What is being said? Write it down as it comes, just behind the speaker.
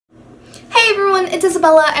everyone, it's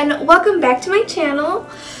Isabella and welcome back to my channel.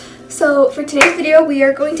 So for today's video we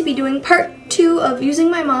are going to be doing part 2 of using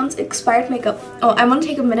my mom's expired makeup. Oh, I want to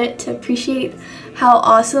take a minute to appreciate how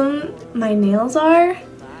awesome my nails are.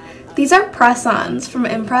 These are press-ons from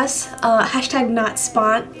Impress, hashtag not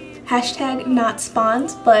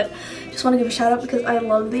spawns, but just want to give a shout out because I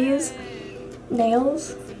love these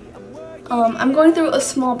nails. I'm going through a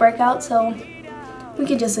small breakout, so we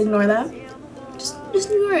can just ignore that. Just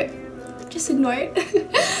ignore it. Just ignore it.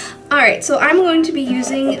 Alright, so I'm going to be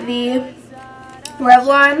using the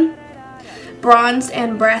Revlon Bronzed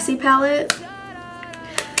and Brassy palette.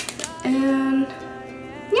 And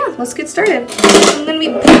yeah, let's get started.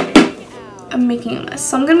 I'm making a mess.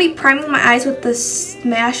 So I'm going to be priming my eyes with the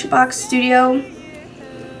Smashbox Studio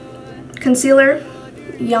concealer.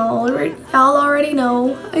 Y'all already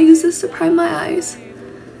know I use this to prime my eyes.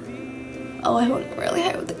 Oh, I went really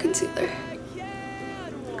high with the concealer.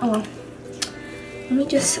 Oh well. Let me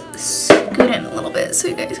just scoot in a little bit so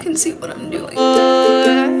you guys can see what I'm doing.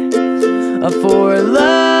 For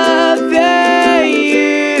loving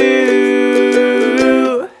you.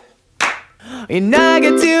 And I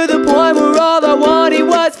get to the point where all I wanted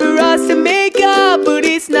was for us to make up, but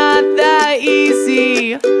it's not that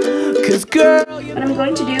easy. Cause girl, what I'm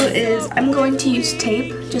going to do is I'm going to use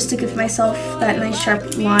tape just to give myself that nice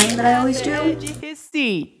sharp line that I always do.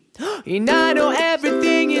 And I know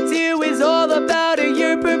everything you do is all about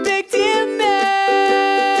your perfect image.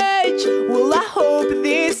 Well, I hope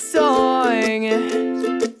this song,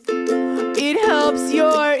 it helps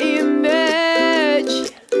your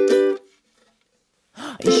image.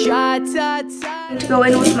 I'm going to go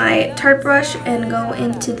in with my Tarte brush and go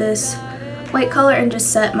into this white color and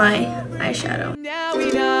just set my eyeshadow. Now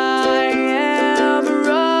I am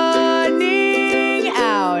running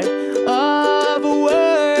out of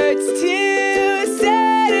words to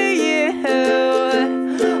say to you,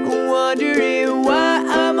 wondering why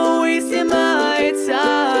I'm wasting my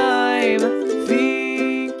time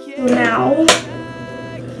thinking. Now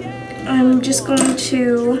I'm just going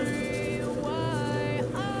to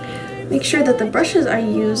make sure that the brushes I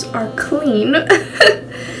use are clean.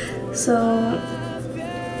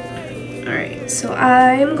 Alright, so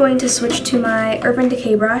I'm going to switch to my Urban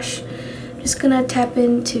Decay brush. I'm just gonna tap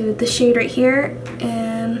into the shade right here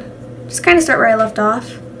and just kind of start where I left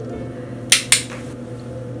off.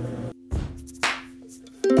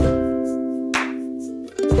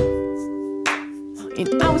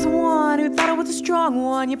 And I was the one who thought I was a strong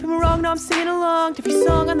one. You put me wrong, now I'm singing along to your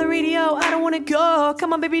song on the radio. I don't wanna go.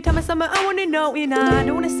 Come on, baby, tell me something I wanna know. And I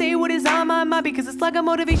don't wanna say what is on my mind because it's like a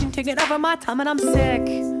motivation taking over my time, and I'm sick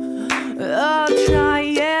of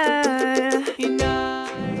trying. You know,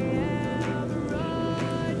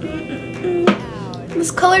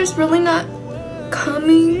 this color's really not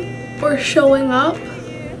coming or showing up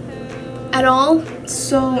at all,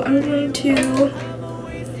 so I'm going to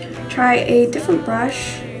try a different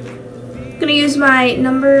brush. I'm gonna use my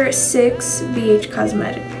number 6 BH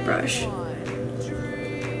Cosmetic brush.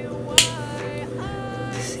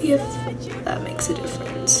 See if that makes a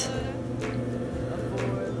difference.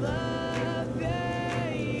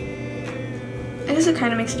 I guess it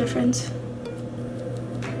kind of makes a difference.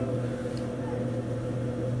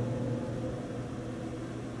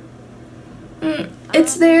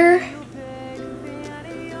 It's there.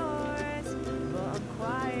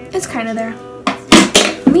 It's kind of there.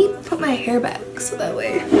 Let me put my hair back so that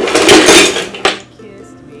way.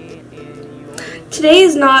 Today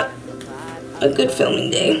is not a good filming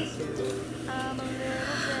day.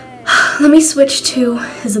 Let me switch to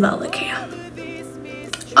Isabella Cam.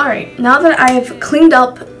 Alright, now that I've cleaned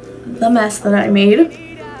up the mess that I made,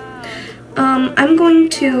 I'm going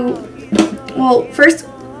to, well, first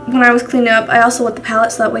when I was cleaning up, I also wet the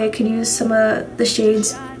palette so that way I could use some of the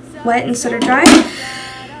shades wet instead of dry.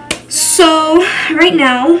 So right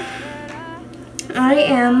now I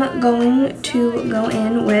am going to go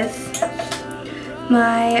in with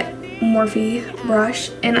my Morphe brush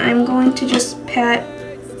and I'm going to just pat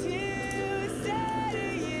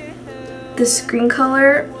this green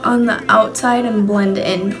color on the outside and blend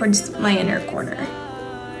in towards my inner corner.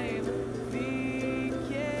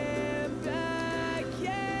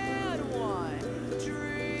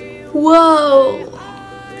 Whoa,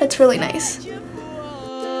 that's really nice.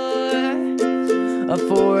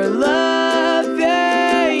 For loving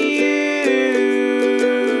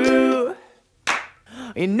you.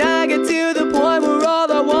 And I get to the point where all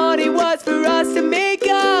I wanted was for us to make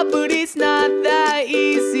up, but it's not that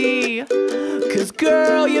easy. Cause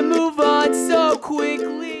girl, you move on so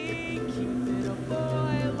quickly.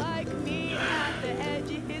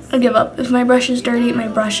 give up. If my brush is dirty, my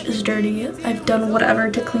brush is dirty. I've done whatever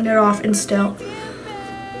to clean it off and still.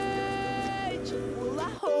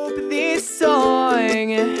 This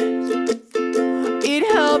song, it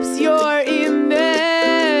helps your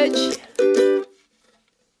image.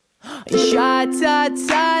 Sha ta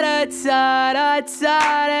ta da ta da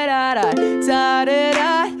ta da da da ta da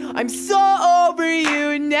da. I'm so over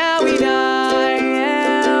you now, and I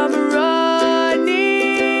am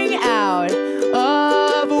running out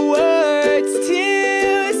of words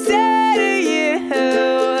to say to you.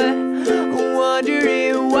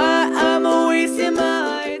 Wondering why I'm wasting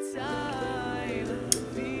my time.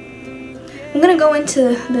 I'm gonna go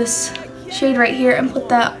into this shade right here and put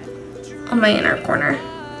that on my inner corner.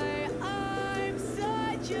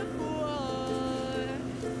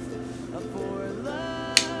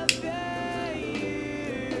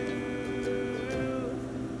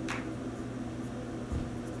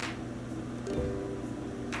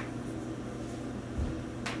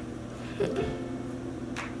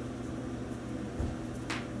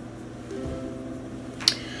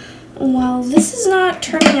 Well, this is not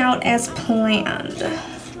turning out as planned.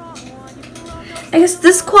 I guess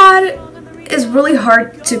this quad is really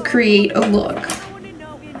hard to create a look.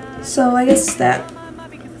 So I guess that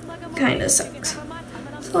kind of sucks.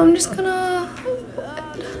 So I'm just gonna...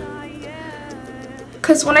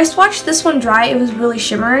 Because when I swatched this one dry, it was really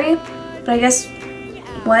shimmery. But I guess,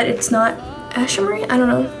 what, it's not as shimmery? I don't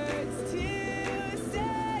know.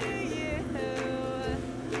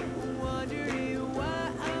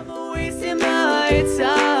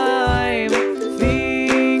 Time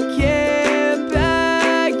thinking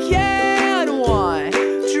back and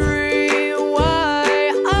wondering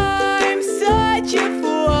why I'm such a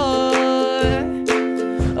fool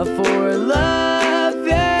for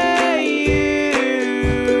loving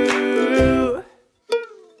you.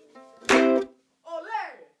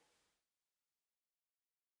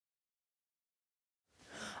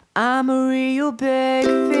 I'm a real big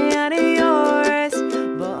fan of yours,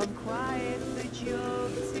 but I'm quiet.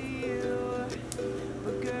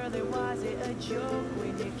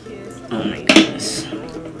 Oh my goodness.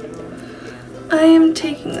 I am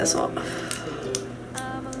taking this off.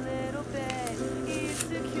 I'm a little bit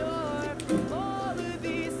insecure from all of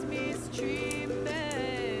this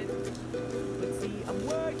mistreatment. But see, I'm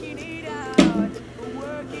working it out.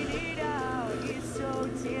 It's so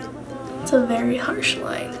damn hard. It's a very harsh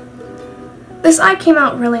line. This eye came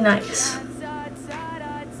out really nice.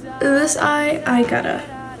 This eye, I gotta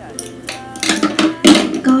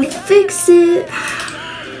fix it.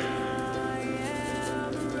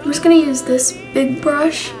 I'm just gonna use this big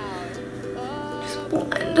brush. Just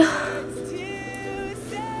blend.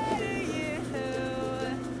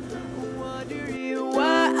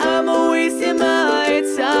 Why I'm wasting my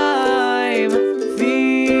time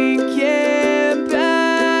thinking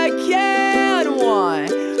back and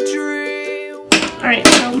wondering. Alright,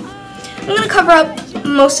 so I'm gonna cover up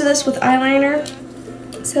most of this with eyeliner,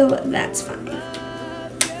 so that's fine.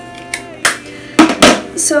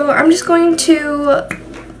 So I'm just going to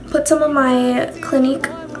put some of my Clinique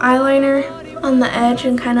eyeliner on the edge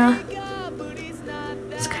and kind of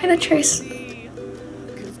trace.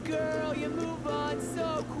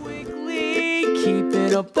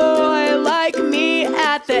 Keeping a boy like me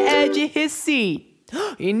at the edge of his seat.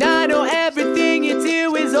 And I know everything you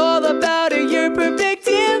do is all about your perfect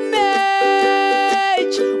image.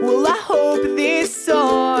 Well, I hope this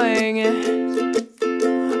song,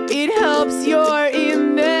 it helps your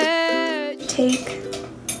image. Take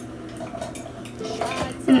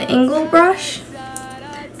an angle brush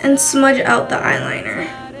and smudge out the eyeliner.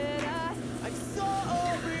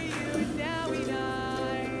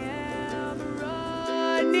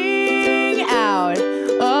 Running out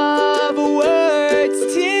of words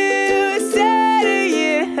to say to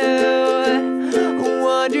you.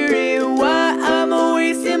 Wondering why I'm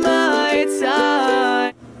wasting my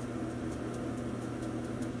time.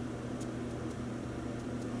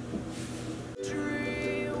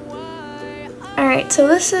 Alright, so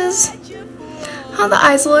this is how the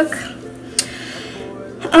eyes look.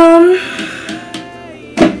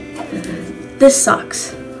 This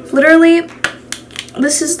sucks. Literally,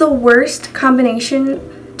 this is the worst combination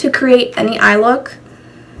to create any eye look.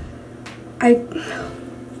 Oh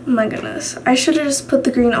my goodness. I should have just put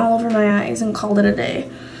the green all over my eyes and called it a day.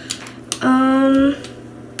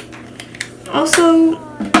 Also,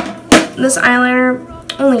 this eyeliner,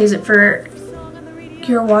 only use it for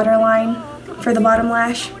your waterline for the bottom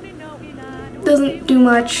lash. Doesn't do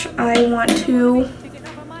much. I want to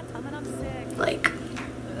like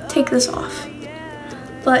take this off,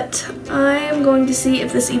 but I'm going to see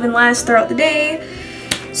if this even lasts throughout the day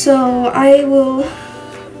So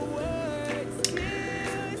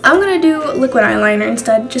I'm gonna do liquid eyeliner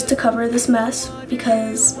instead, just to cover this mess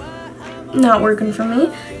because not working for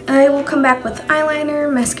me. I will come back with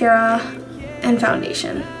eyeliner, mascara, and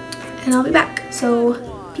foundation, and I'll be back. So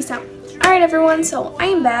peace out. Alright everyone, so I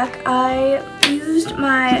am back. I used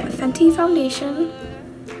my Fenty foundation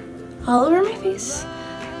all over my face.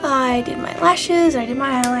 I did my lashes, I did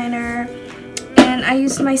my eyeliner, and I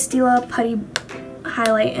used my Stila Putty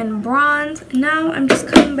highlight and bronze. And now I'm just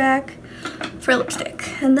coming back for lipstick.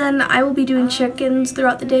 And then I will be doing check-ins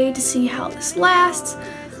throughout the day to see how this lasts.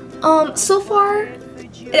 So far,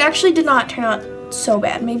 it actually did not turn out so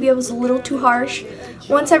bad. Maybe it was a little too harsh.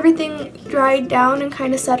 Once everything dried down and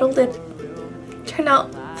kind of settled, it turned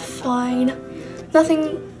out fine.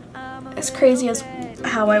 Nothing as crazy as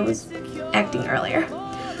how I was acting earlier.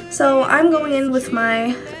 So I'm going in with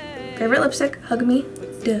my favorite lipstick, Hug Me.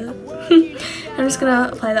 Duh. I'm just gonna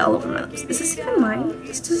apply that all over my lips. Is this even mine?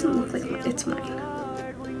 This doesn't look like mine. It's mine.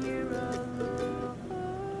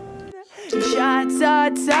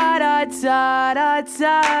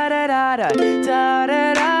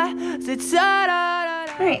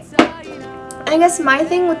 Alright. I guess my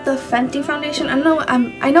thing with the Fenty foundation, I know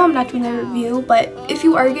I'm not doing a review, but if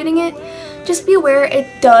you are getting it, just be aware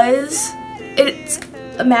it's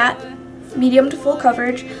a matte, medium to full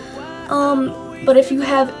coverage. But if you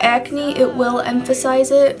have acne, it will emphasize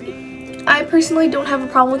it. I personally don't have a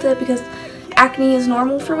problem with it because acne is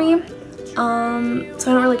normal for me. So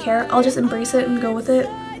I don't really care. I'll just embrace it and go with it.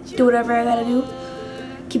 Do whatever I gotta do.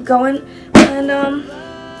 Keep going. And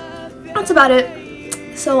that's about it.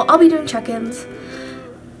 So I'll be doing check-ins.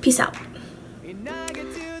 Peace out.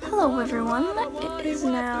 Hello everyone. It is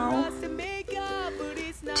now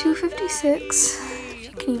 2:56. If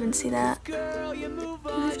you can even see that.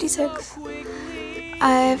 2:56.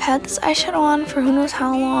 I've had this eyeshadow on for who knows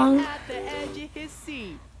how long.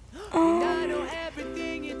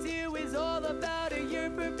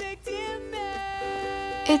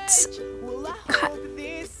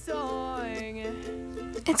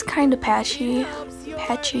 It's kind of patchy,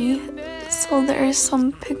 so there is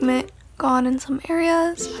some pigment gone in some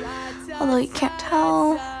areas, although you can't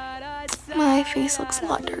tell. My face looks a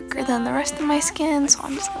lot darker than the rest of my skin, so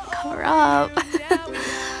I'm just gonna cover up.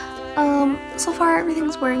 So far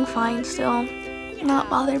everything's wearing fine still. Not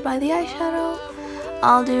bothered by the eyeshadow.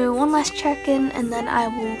 I'll do one last check-in and then I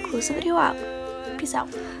will close the video out. Peace out.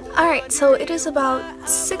 Alright, so it is about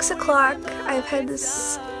 6 o'clock. I've had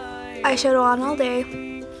this eyeshadow on all day.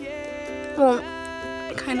 Well,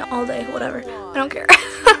 kind of all day, whatever. I don't care.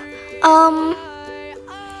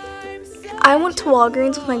 I went to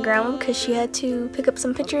Walgreens with my grandma because she had to pick up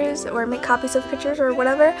some pictures or make copies of pictures or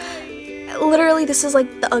whatever. Literally, this is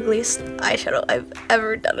like the ugliest eyeshadow I've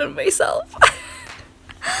ever done on myself.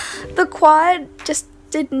 The quad just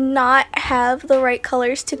did not have the right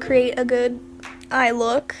colors to create a good eye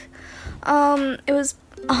look. It was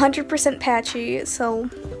 100% patchy, so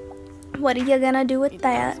what are you gonna do with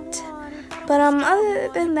that? But other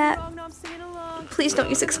than that, please don't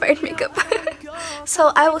use expired makeup.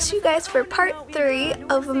 So I will see you guys for part 3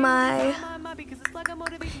 of my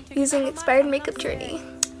using expired makeup journey.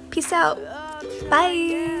 Peace out.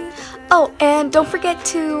 Bye. Oh, and don't forget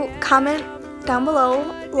to comment down below,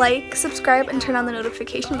 like, subscribe, and turn on the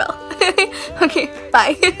notification bell. Okay,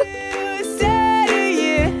 bye.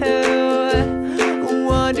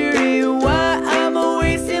 Wondering why I'm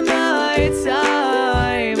wasting my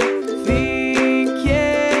time,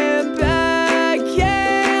 thinking back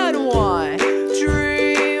and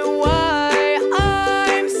wondering why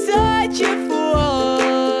I'm such a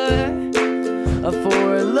fool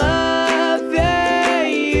for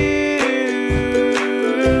loving you.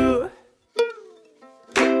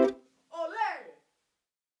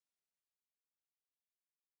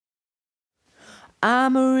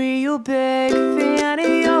 I'm a real big fan of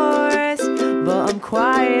yours, but I'm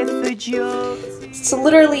quiet for jokes. So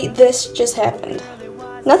literally this just happened.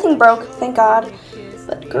 Nothing broke, thank God,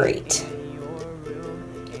 but great.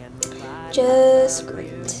 Just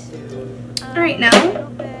great. Alright now,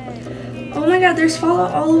 oh my god, there's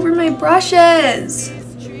fallout all over my brushes. I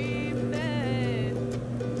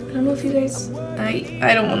don't know if you guys,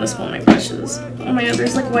 I don't want to spoil my brushes. Oh my god,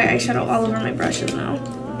 there's like white eyeshadow all over my brushes now.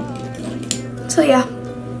 So yeah,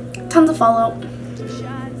 tons of fallout.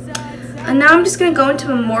 And now I'm just going to go into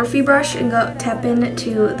a Morphe brush and go tap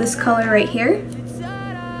into this color right here.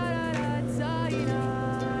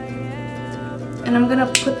 And I'm going to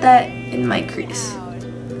put that in my crease.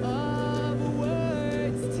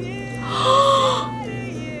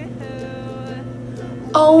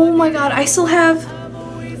 Oh my god, I still have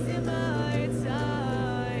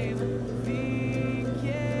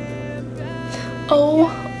Oh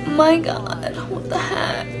my god, what the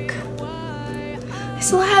heck? I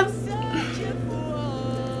still have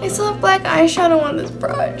black eyeshadow on this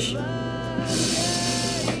brush.